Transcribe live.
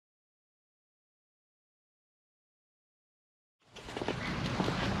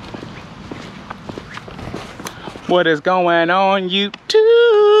What is going on, YouTube?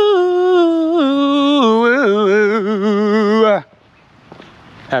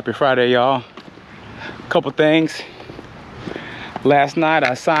 Happy Friday, y'all. Couple things. Last night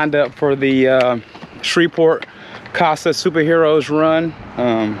I signed up for the Shreveport Casa Superheroes run.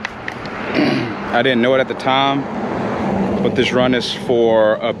 I didn't know it at the time, but this run is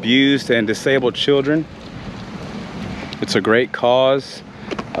for abused and disabled children. It's a great cause.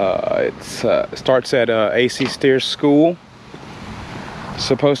 It starts at AC Steers School. It's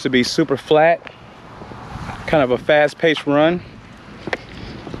supposed to be super flat, kind of a fast-paced run.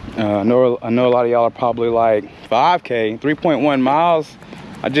 I know a lot of y'all are probably like, 5K, 3.1 miles.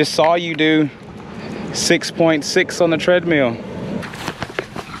 I just saw you do 6.6 on the treadmill.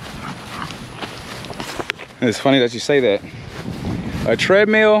 It's funny that you say that. A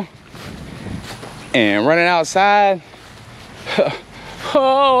treadmill and running outside,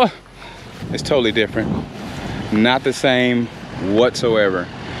 oh, it's totally different. Not the same whatsoever.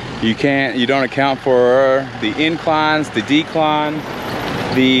 You don't account for the inclines, the decline,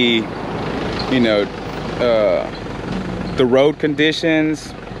 the road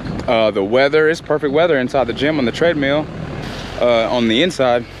conditions, the weather. It's perfect weather inside the gym on the treadmill, on the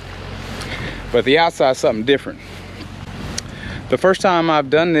inside, but the outside is something different. The first time I've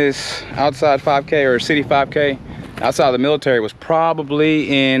done this outside 5K or city 5K outside the military was probably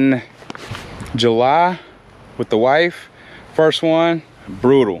in July with the wife. First one,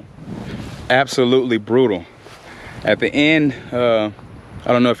 brutal, absolutely brutal. At the end, I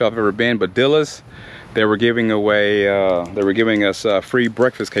don't know if y'all have ever been, but Dilla's, they were giving away, they were giving us free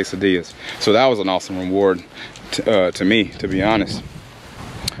breakfast quesadillas. So that was an awesome reward to me, to be honest.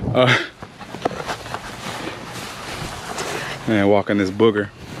 And walking this booger.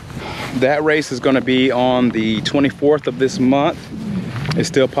 That race is going to be on the 24th of this month. It's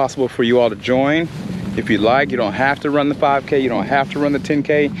still possible for you all to join if you like. You don't have to run the 5K. You don't have to run the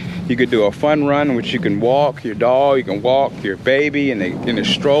 10K. You could do a fun run in which you can walk your dog, you can walk your baby in a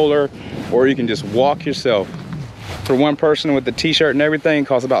stroller, or you can just walk yourself. For one person with the t-shirt and everything, it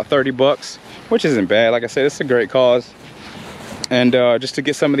costs about 30 bucks, which isn't bad. Like I said, it's a great cause. And just to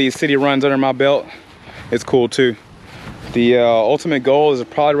get some of these city runs under my belt, it's cool too. The ultimate goal is to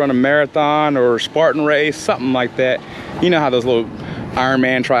probably run a marathon or a Spartan race, something like that. You know how those little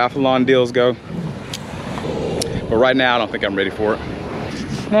Ironman triathlon deals go. But right now, I don't think I'm ready for it.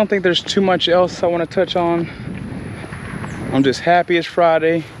 I don't think there's too much else I want to touch on. I'm just happy it's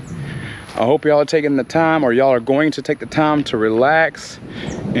Friday. I hope y'all are taking the time, or y'all are going to take the time to relax,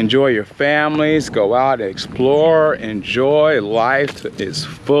 enjoy your families, go out and explore, enjoy life to its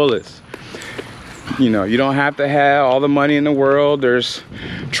fullest. You know, you don't have to have all the money in the world. There's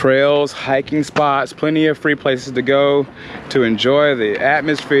trails, hiking spots, plenty of free places to go, to enjoy the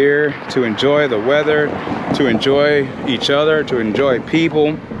atmosphere, to enjoy the weather, to enjoy each other, to enjoy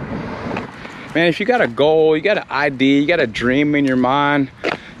people. Man, if you got a goal, you got an idea, you got a dream in your mind,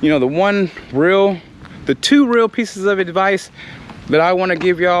 you know, the two real pieces of advice that I want to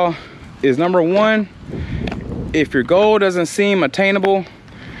give y'all is, number one, if your goal doesn't seem attainable,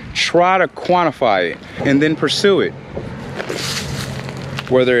 try to quantify it and then pursue it.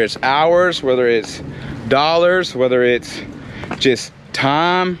 Whether it's hours, whether it's dollars, whether it's just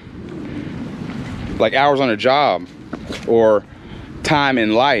time, like hours on a job, or time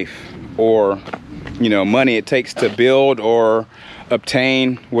in life, or, you know, money it takes to build or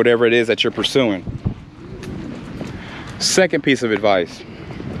obtain whatever it is that you're pursuing. Second piece of advice,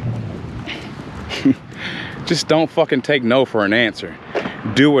 just don't fucking take no for an answer.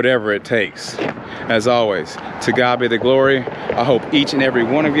 Do whatever it takes. As always, to God be the glory. I hope each and every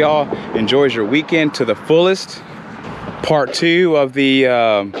one of y'all enjoys your weekend to the fullest. Part 2 of the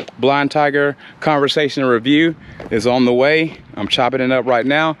Blind Tiger Conversation Review is on the way. I'm chopping it up right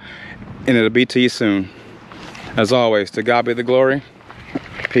now, and it'll be to you soon. As always, to God be the glory.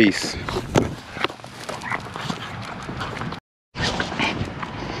 Peace.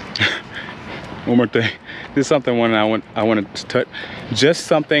 One more thing. This is something I wanted to touch. Just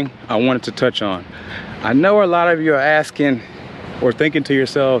something I wanted to touch on. I know a lot of you are asking or thinking to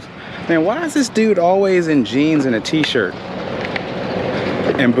yourselves, man, why is this dude always in jeans and a t-shirt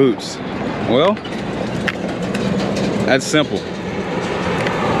and boots? Well, that's simple.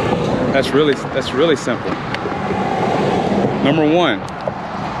 That's really simple. Number one,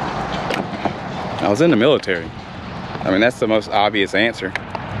 I was in the military. I mean, that's the most obvious answer.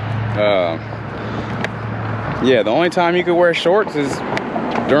 Yeah, the only time you could wear shorts is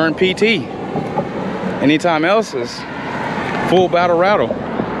during PT. Anytime else is full battle rattle.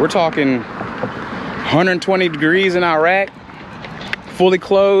 We're talking 120 degrees in Iraq, fully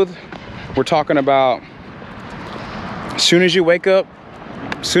clothed. We're talking about As soon as you wake up,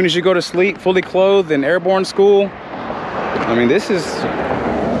 as soon as you go to sleep, fully clothed in airborne school, I mean, this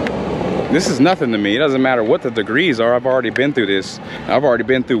is nothing to me. It doesn't matter what the degrees are. I've already been through this. I've already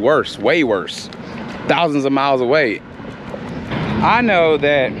been through worse, way worse, thousands of miles away. I know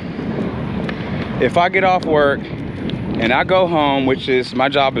that if I get off work and I go home, which is, my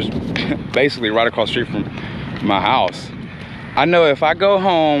job is basically right across the street from my house. I know if I go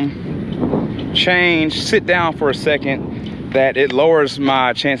home, change, sit down for a second, that it lowers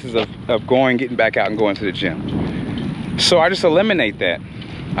my chances of getting back out and going to the gym. So I just eliminate that.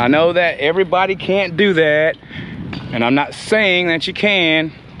 I know that everybody can't do that, and I'm not saying that you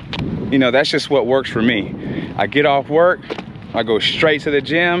can. You know, that's just what works for me. I get off work, I go straight to the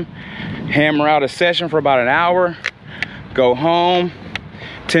gym, hammer out a session for about an hour, go home,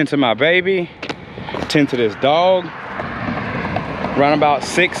 tend to my baby, tend to this dog. Around about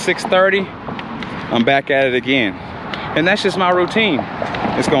 6:30, I'm back at it again. And that's just my routine.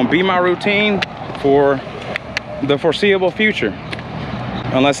 It's gonna be my routine for the foreseeable future.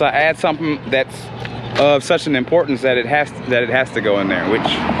 Unless I add something that's of such an importance that it has to go in there, which,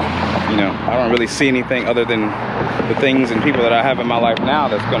 you know, I don't really see anything other than the things and people that I have in my life now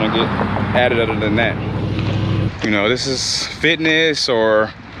that's gonna get added other than that. You know, this is fitness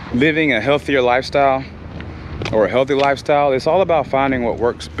or living a healthier lifestyle or a healthy lifestyle. It's all about finding what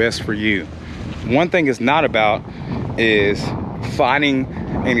works best for you. One thing it's not about is finding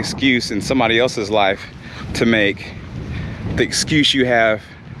an excuse in somebody else's life to make the excuse you have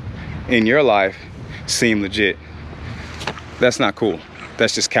in your life seem legit. That's not cool.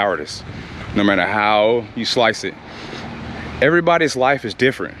 That's just cowardice, no matter how you slice it. Everybody's life is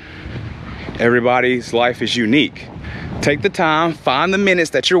different. Everybody's life is unique. Take the time, find the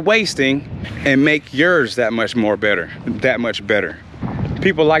minutes that you're wasting, and make yours that much more better, that much better.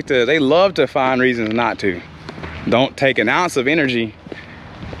 People they love to find reasons not to. Don't take an ounce of energy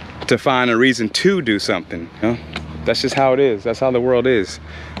to find a reason to do something. You know? That's just how it is. That's how the world is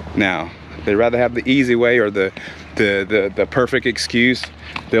now. They'd rather have the easy way or the perfect excuse.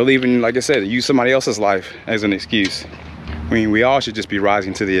 They'll even, like I said, use somebody else's life as an excuse. I mean, we all should just be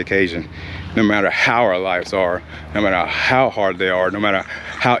rising to the occasion, no matter how our lives are, no matter how hard they are, no matter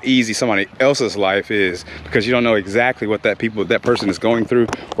how easy somebody else's life is, because you don't know exactly what that person is going through,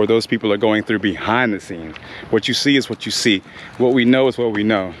 or those people are going through behind the scenes. What you see is what you see. What we know is what we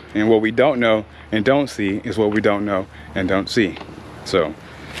know, and what we don't know and don't see is what we don't know and don't see. So,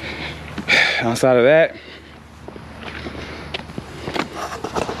 outside of that,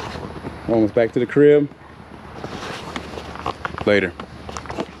 almost back to the crib. Later.